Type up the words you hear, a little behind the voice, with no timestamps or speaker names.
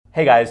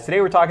Hey guys,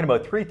 today we're talking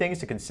about 3 things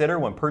to consider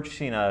when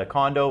purchasing a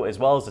condo, as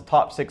well as the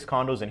top 6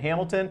 condos in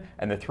Hamilton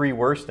and the 3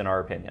 worst in our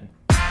opinion.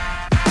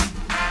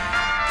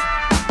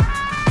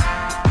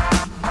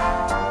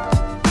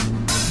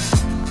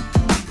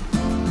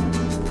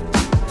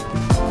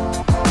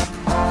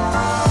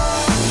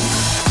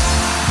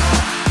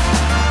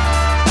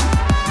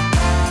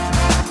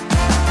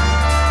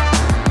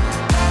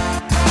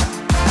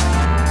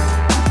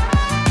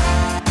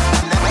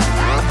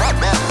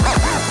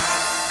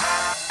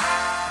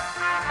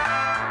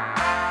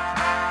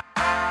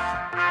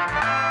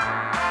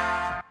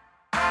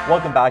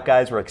 Welcome back,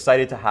 guys. We're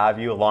excited to have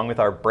you along with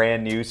our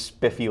brand new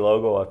spiffy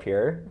logo up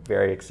here.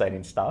 Very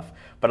exciting stuff.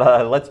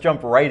 But let's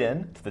jump right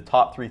in to the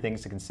top 3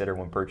 things to consider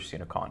when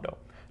purchasing a condo.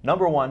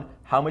 Number 1,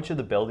 how much of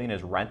the building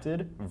is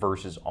rented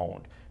versus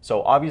owned.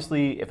 So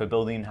obviously, if a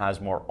building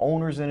has more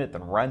owners in it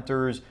than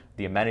renters,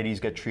 the amenities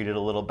get treated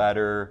a little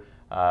better.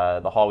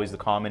 The hallways, the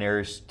common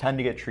areas tend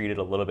to get treated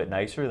a little bit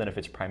nicer than if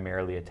it's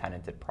primarily a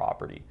tenanted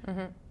property.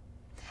 Mm-hmm.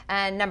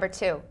 And number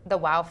 2, the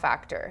wow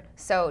factor.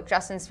 So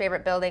Justin's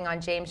favorite building on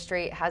James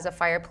Street has a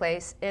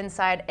fireplace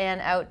inside and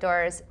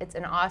outdoors. It's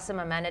an awesome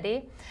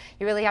amenity.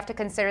 You really have to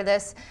consider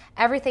this.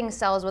 Everything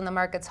sells when the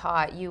market's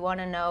hot. You want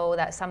to know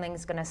that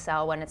something's going to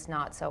sell when it's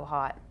not so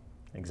hot.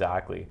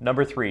 Exactly.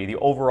 Number 3, the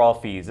overall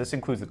fees. This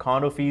includes the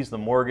condo fees, the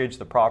mortgage,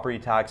 the property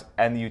tax,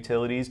 and the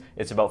utilities.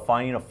 It's about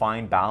finding a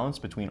fine balance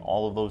between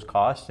all of those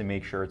costs to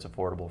make sure it's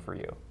affordable for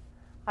you.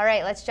 All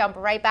right, let's jump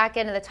right back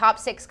into the top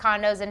 6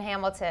 condos in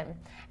Hamilton.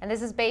 And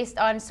this is based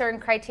on certain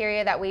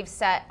criteria that we've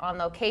set on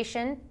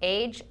location,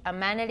 age,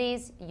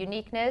 amenities,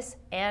 uniqueness,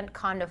 and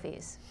condo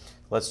fees.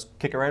 Let's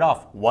kick it right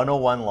off.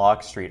 101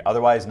 Locke Street,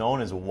 otherwise known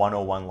as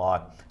 101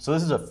 Locke. So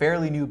this is a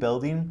fairly new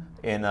building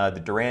in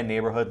the Durand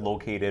neighborhood,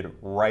 located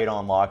right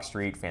on Locke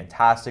Street.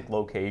 Fantastic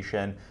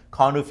location.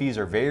 Condo fees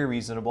are very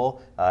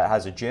reasonable. It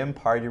has a gym,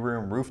 party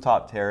room,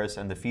 rooftop terrace,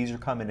 and the fees are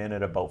coming in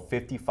at about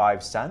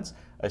 55 cents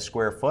a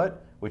square foot,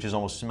 which is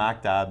almost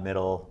smack dab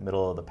middle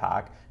of the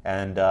pack.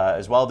 And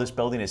as well, this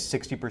building is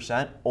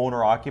 60%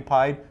 owner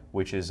occupied,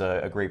 which is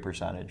a great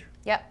percentage.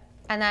 Yep.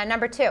 And then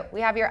number 2, we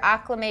have your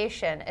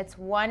acclimation. It's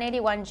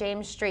 181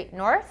 James Street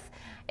North.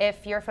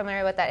 If you're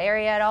familiar with that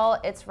area at all,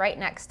 it's right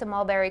next to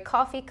Mulberry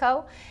Coffee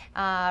Co.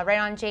 Right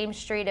on James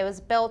Street. It was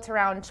built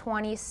around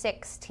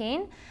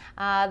 2016.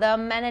 The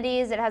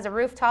amenities, it has a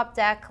rooftop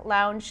deck,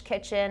 lounge,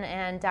 kitchen,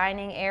 and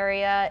dining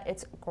area.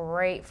 It's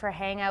great for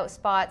hangout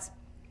spots.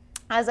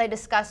 As I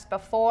discussed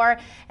before, it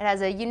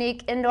has a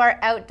unique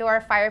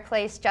indoor-outdoor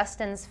fireplace,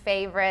 Justin's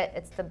favorite.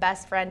 It's the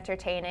best for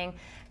entertaining.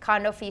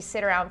 Condo fees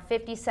sit around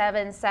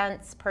 57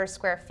 cents per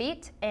square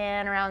feet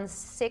and around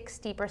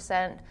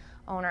 60%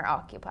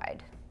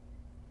 owner-occupied.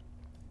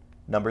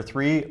 Number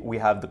 3, we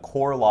have the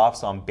Core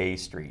Lofts on Bay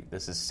Street.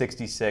 This is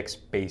 66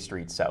 Bay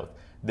Street South.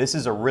 This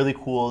is a really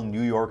cool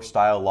New York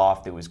style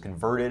loft. It was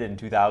converted in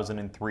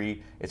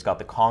 2003. It's got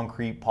the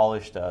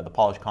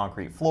polished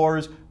concrete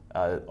floors,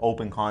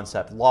 open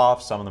concept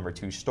lofts. Some of them are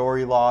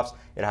 2-story lofts.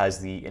 It has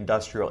the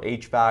industrial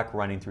HVAC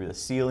running through the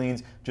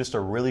ceilings. Just a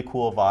really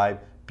cool vibe.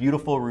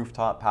 Beautiful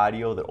rooftop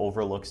patio that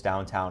overlooks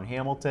downtown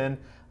Hamilton.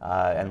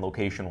 And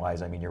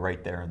location-wise, I mean, you're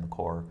right there in the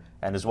core.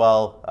 And as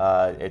well,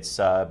 it's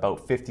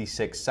about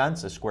 56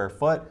 cents a square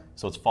foot,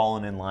 so it's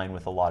fallen in line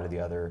with a lot of the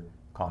other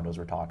condos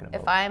we're talking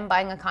about. If I'm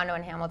buying a condo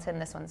in Hamilton,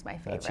 this one's my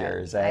favorite. That's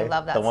yours, eh? I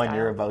love that The one style.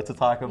 you're about to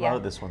talk about, Yeah.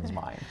 This one's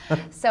mine.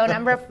 So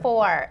number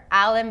 4,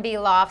 Allenby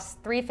Lofts,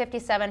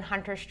 357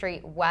 Hunter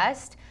Street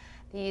West.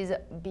 These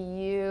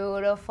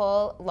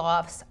beautiful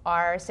lofts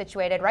are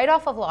situated right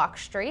off of Locke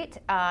Street,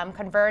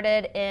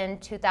 converted in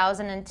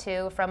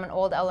 2002 from an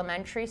old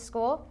elementary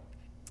school.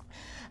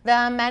 The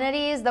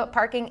amenities, the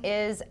parking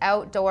is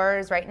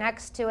outdoors right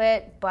next to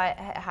it, but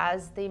it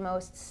has the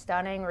most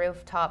stunning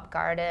rooftop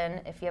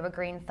garden. If you have a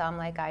green thumb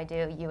like I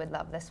do, you would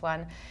love this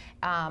one.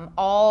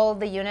 All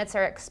the units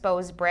are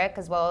exposed brick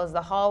as well as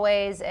the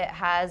hallways. It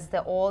has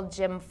the old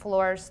gym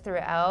floors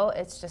throughout.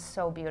 It's just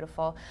so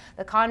beautiful.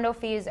 The condo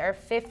fees are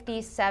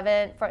 52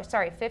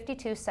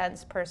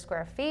 cents per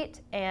square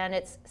feet, and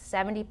it's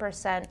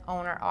 70%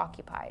 owner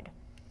occupied.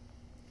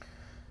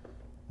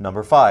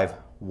 Number 5,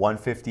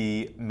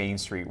 150 Main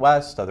Street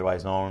West,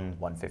 otherwise known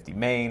 150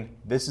 Main.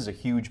 This is a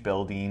huge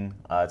building.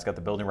 It's got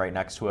the building right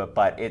next to it,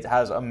 but it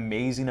has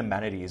amazing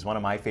amenities. One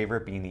of my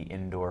favorite being the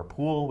indoor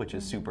pool, which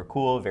is super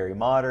cool, very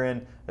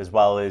modern, as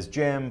well as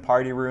gym,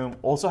 party room.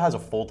 Also has a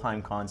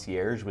full-time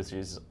concierge, which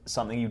is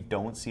something you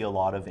don't see a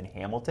lot of in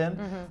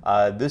Hamilton.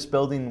 This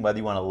building, whether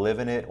you want to live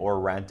in it or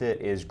rent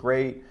it, is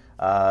great.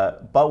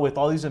 But with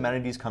all these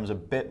amenities comes a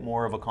bit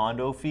more of a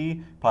condo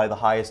fee, probably the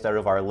highest out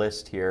of our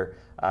list here,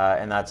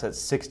 and that's at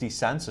 60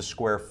 cents a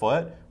square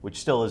foot, which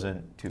still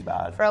isn't too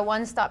bad. For a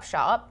one-stop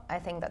shop, I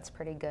think that's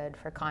pretty good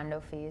for condo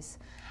fees.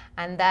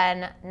 And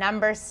then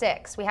number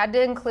 6, we had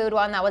to include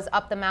one that was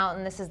up the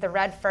mountain. This is the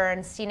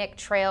Redfern Scenic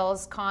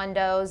Trails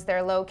condos.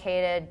 They're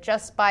located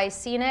just by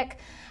Scenic.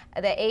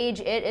 The age,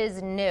 it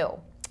is new.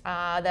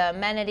 The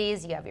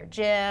amenities, you have your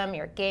gym,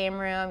 your game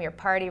room, your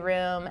party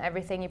room,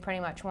 everything you pretty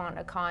much want in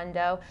a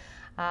condo.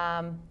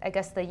 I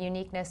guess the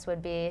uniqueness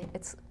would be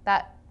it's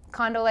that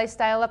condo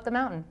lifestyle up the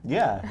mountain.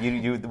 Yeah,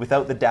 you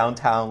without the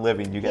downtown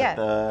living, you get Yeah.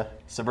 the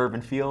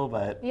suburban feel,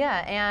 but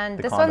Yeah, and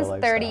the this condo one's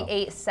lifestyle.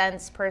 38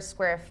 cents per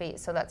square feet,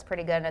 so that's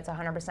pretty good. It's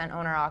 100%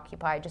 owner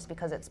occupied just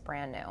because it's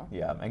brand new.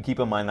 Yeah, and keep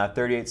in mind that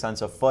 38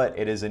 cents a foot,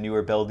 it is a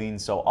newer building,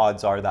 so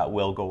odds are that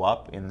will go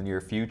up in the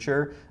near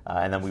future,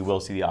 and then we will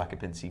see the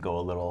occupancy go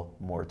a little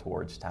more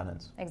towards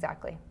tenants.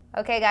 Exactly.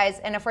 Okay, guys,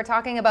 and if we're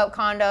talking about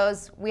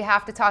condos, we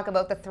have to talk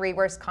about the 3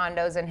 worst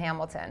condos in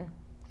Hamilton.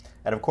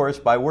 And of course,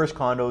 by worst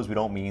condos, we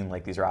don't mean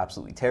like these are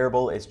absolutely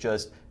terrible. It's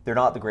just they're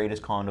not the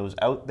greatest condos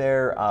out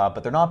there,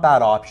 but they're not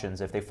bad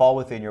options. If they fall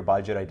within your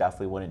budget, I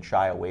definitely wouldn't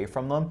shy away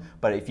from them.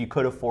 But if you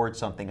could afford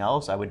something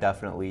else, I would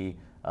definitely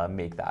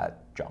make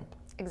that jump.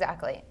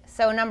 Exactly.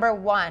 So number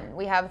 1,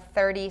 we have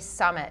 30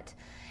 Summit.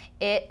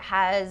 It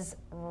has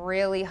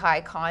really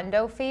high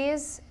condo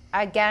fees.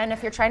 Again,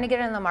 if you're trying to get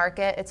in the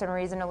market, it's a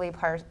reasonably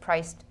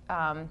priced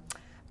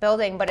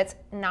building, but it's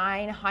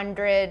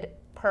 $900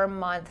 per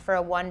month for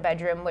a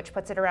 1-bedroom, which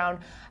puts it around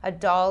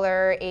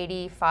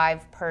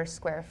 $1.85 per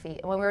square feet.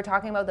 And when we were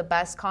talking about the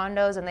best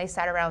condos and they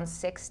sat around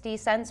 60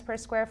 cents per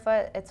square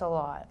foot, it's a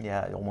lot.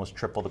 Yeah, almost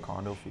triple the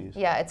condo fees.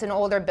 Yeah, it's an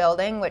older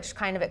building, which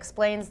kind of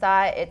explains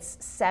that. It's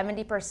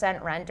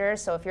 70%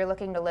 renters, so if you're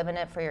looking to live in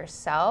it for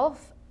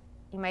yourself,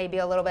 you may be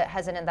a little bit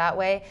hesitant that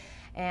way,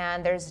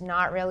 and there's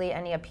not really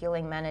any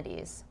appealing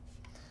amenities.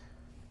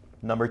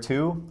 Number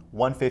 2,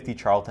 150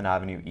 Charlton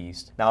Avenue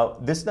East. Now,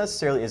 this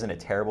necessarily isn't a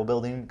terrible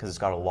building because it's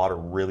got a lot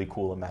of really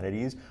cool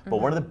amenities, but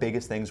one of the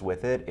biggest things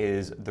with it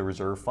is the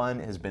reserve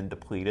fund has been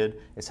depleted.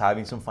 It's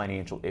having some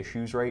financial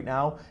issues right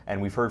now, and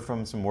we've heard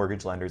from some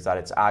mortgage lenders that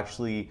it's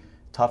actually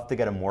tough to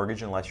get a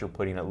mortgage unless you're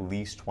putting at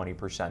least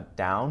 20%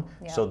 down.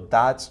 Yeah. So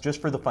that's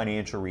just for the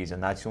financial reason.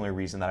 That's the only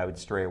reason that I would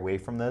stray away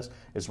from this.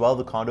 As well,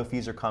 the condo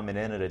fees are coming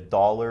in at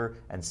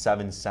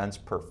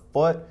 $1.07 per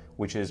foot,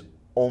 which is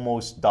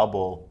almost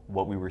double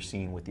what we were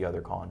seeing with the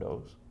other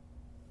condos.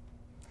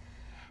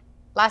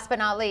 Last but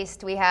not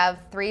least, we have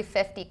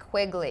 350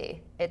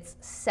 Quigley. It's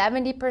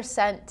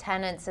 70%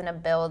 tenants in a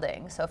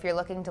building. So if you're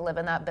looking to live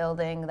in that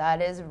building,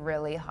 that is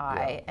really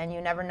high. Yeah. And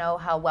you never know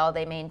how well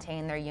they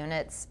maintain their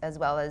units as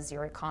well as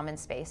your common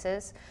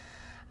spaces.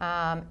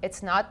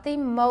 It's not the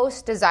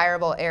most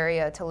desirable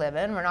area to live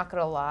in, we're not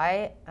gonna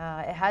lie.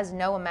 It has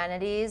no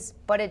amenities,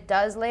 but it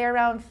does lay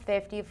around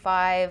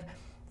 55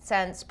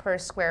 cents per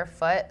square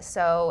foot,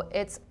 so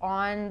it's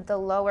on the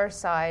lower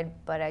side,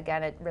 but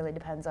again, it really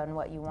depends on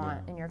what you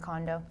want in your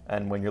condo.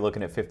 And when you're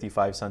looking at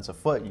 55 cents a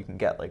foot, you can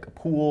get like a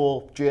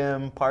pool,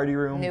 gym, party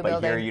room, New but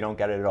building. here you don't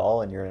get it at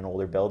all and you're in an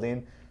older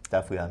building.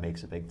 Definitely that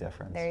makes a big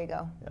difference. There you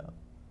go. Yeah.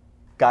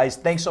 Guys,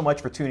 thanks so much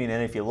for tuning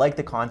in. If you like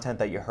the content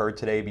that you heard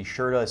today, be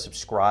sure to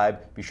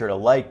subscribe, be sure to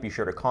like, be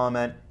sure to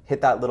comment,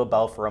 hit that little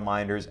bell for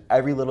reminders.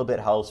 Every little bit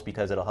helps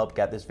because it'll help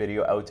get this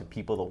video out to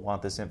people that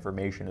want this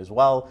information as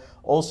well.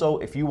 Also,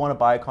 if you want to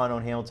buy a condo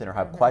in Hamilton or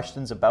have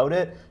questions about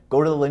it,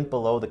 go to the link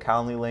below, the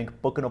Calendly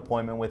link, book an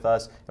appointment with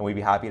us, and we'd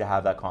be happy to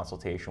have that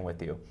consultation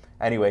with you.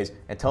 Anyways,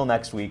 until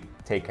next week,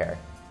 take care.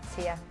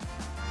 See ya.